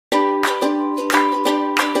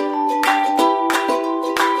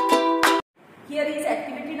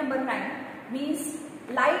means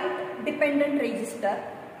light dependent resistor.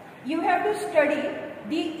 You have to study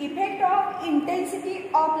the effect of intensity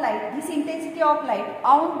of light, this intensity of light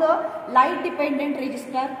on the light dependent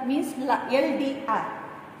resistor means LDR.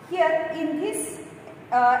 Here in this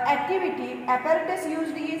activity, apparatus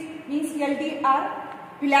used is means LDR,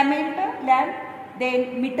 filament lamp,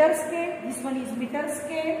 then meter scale, this one is meter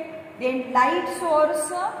scale, then light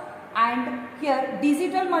source, and here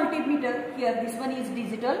digital multimeter, here this one is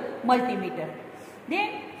digital multimeter. Then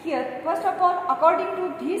here first of all, according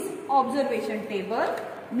to this observation table,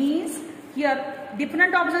 means here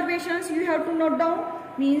different observations you have to note down,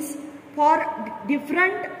 means for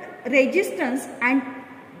different resistance, and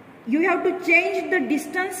you have to change the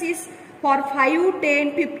distances for 5,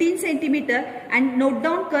 10, 15 centimeter and note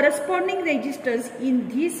down corresponding resistors in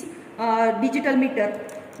this digital meter.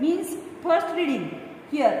 Means first reading,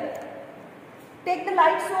 here take the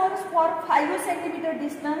light source for 5 centimeter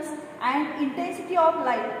distance and intensity of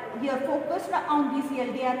light here focused on this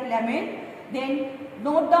LDR filament. Then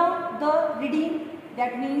note down the reading,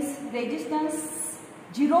 that means resistance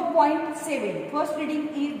 0.7. First reading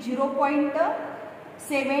is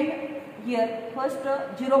 0.7 here, first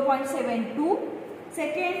 0.72.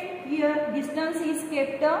 Second, here distance is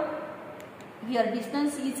kept, here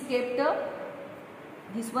distance is kept,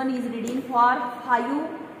 this one is reading for 5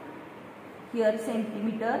 here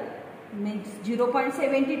centimeter, means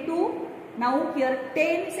 0.72. Now here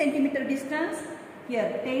 10 centimeter distance,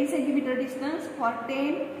 here 10 centimeter distance, for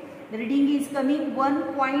 10 the reading is coming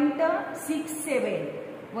 1.67,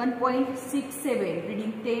 1.67,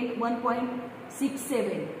 reading 10,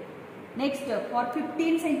 1.67. Next for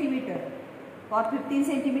 15 centimeter, for 15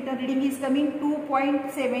 centimeter reading is coming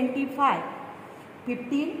 2.75,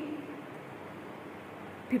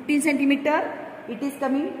 15 centimeter it is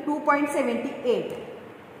coming 2.78,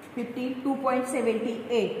 15,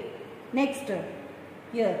 2.78. Next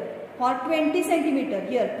here for 20 centimeter,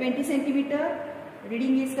 here 20 centimeter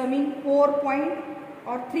reading is coming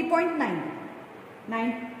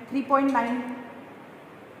 3.9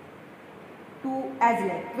 to as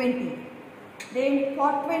like 20. Then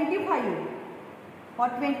for 25,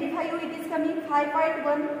 it is coming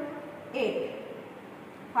 5.18,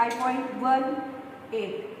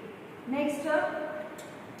 5.18. Next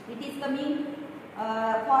it is coming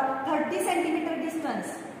for 30 centimeter distance,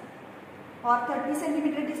 for 30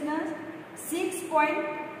 centimeter distance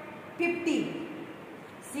 6.50,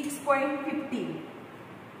 6.50.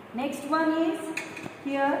 Next one is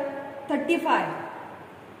here 35,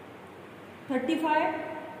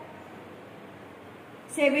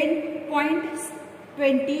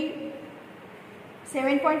 7.20,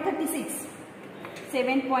 7.36,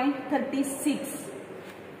 7.36.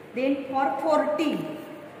 Then for 40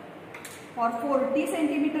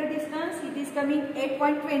 centimeter distance it is coming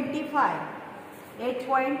 8.25,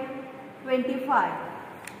 8.25.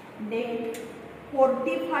 Then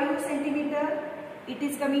 45 centimeter it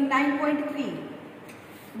is coming 9.3,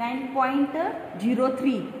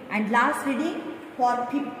 9.03. And last reading for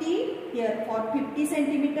 50, here for 50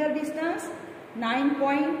 centimeter distance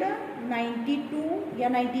 9.92, yeah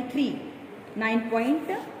 93,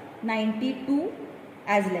 9.92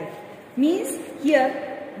 as like. Means here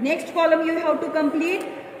next column you have to complete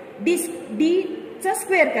D चा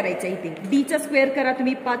square करायचा इथे, D चा square करा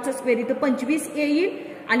तुम्ही, 5 चा square इथे 25 येईल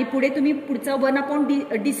आणि पुढे तुम्ही पुढचा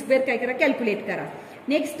 1/d स्क्वेअर काय करा, कॅल्क्युलेट करा.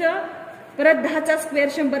 नेक्स्ट परत 10 चा स्क्वेअर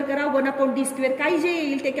 100 करा, 1/d स्क्वेअर काही जे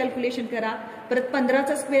येईल ते कॅल्क्युलेशन करा. परत 15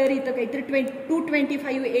 चा स्क्वेअर इथं काहीतरी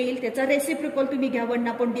 225 येईल, त्याचा रेसिप्रोकल तुम्ही घ्या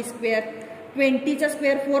 1/d स्क्वेअर. 20 चा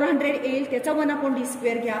स्क्वेअर 400 येईल, त्याचा 1/d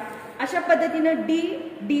स्क्वेअर घ्या. अशा पद्धतीने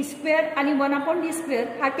d स्क्वेअर आणि 1/d स्क्वेअर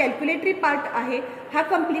हा कॅल्क्युलेटरी पार्ट आहे, हा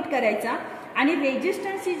कंप्लीट करायचा. आणि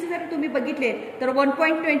रेजिस्टन्सेस जर तुम्ही बघितले तर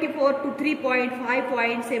 1.24 to 3.5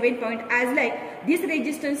 point 7 point as like this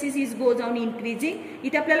resistance is goes on increasing.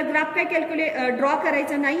 इथे आपल्याला ग्राफ काय ड्रॉ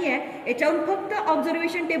करायचा नाहीये, याच्यावरून फक्त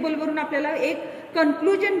ऑब्झर्वेशन टेबल वरून आपल्याला एक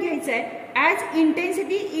कन्क्लुजन घ्यायचं आहे. As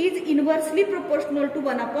intensity is inversely proportional to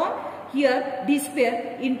 1/, here d square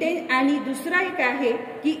आणि दुसरा एक आहे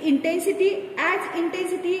की intensity as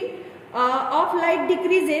intensity of light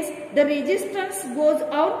decreases the resistance goes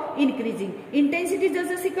on increasing. Intensity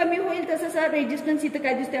जसजशी कमी होईल तसं रेजिस्टन्स इथं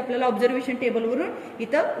काय दिसते आपल्याला ऑब्झर्वेशन टेबल वरून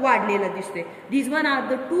इथं वाढलेला दिसते. These one are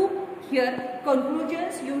the two here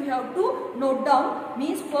conclusions you have to note down.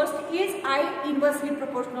 Means first is I inversely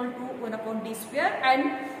proportional to 1/d square, and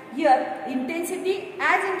here intensity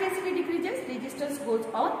as intensity decreases resistance goes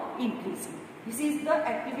on increasing. This is the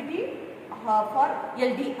activity for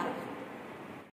LDR.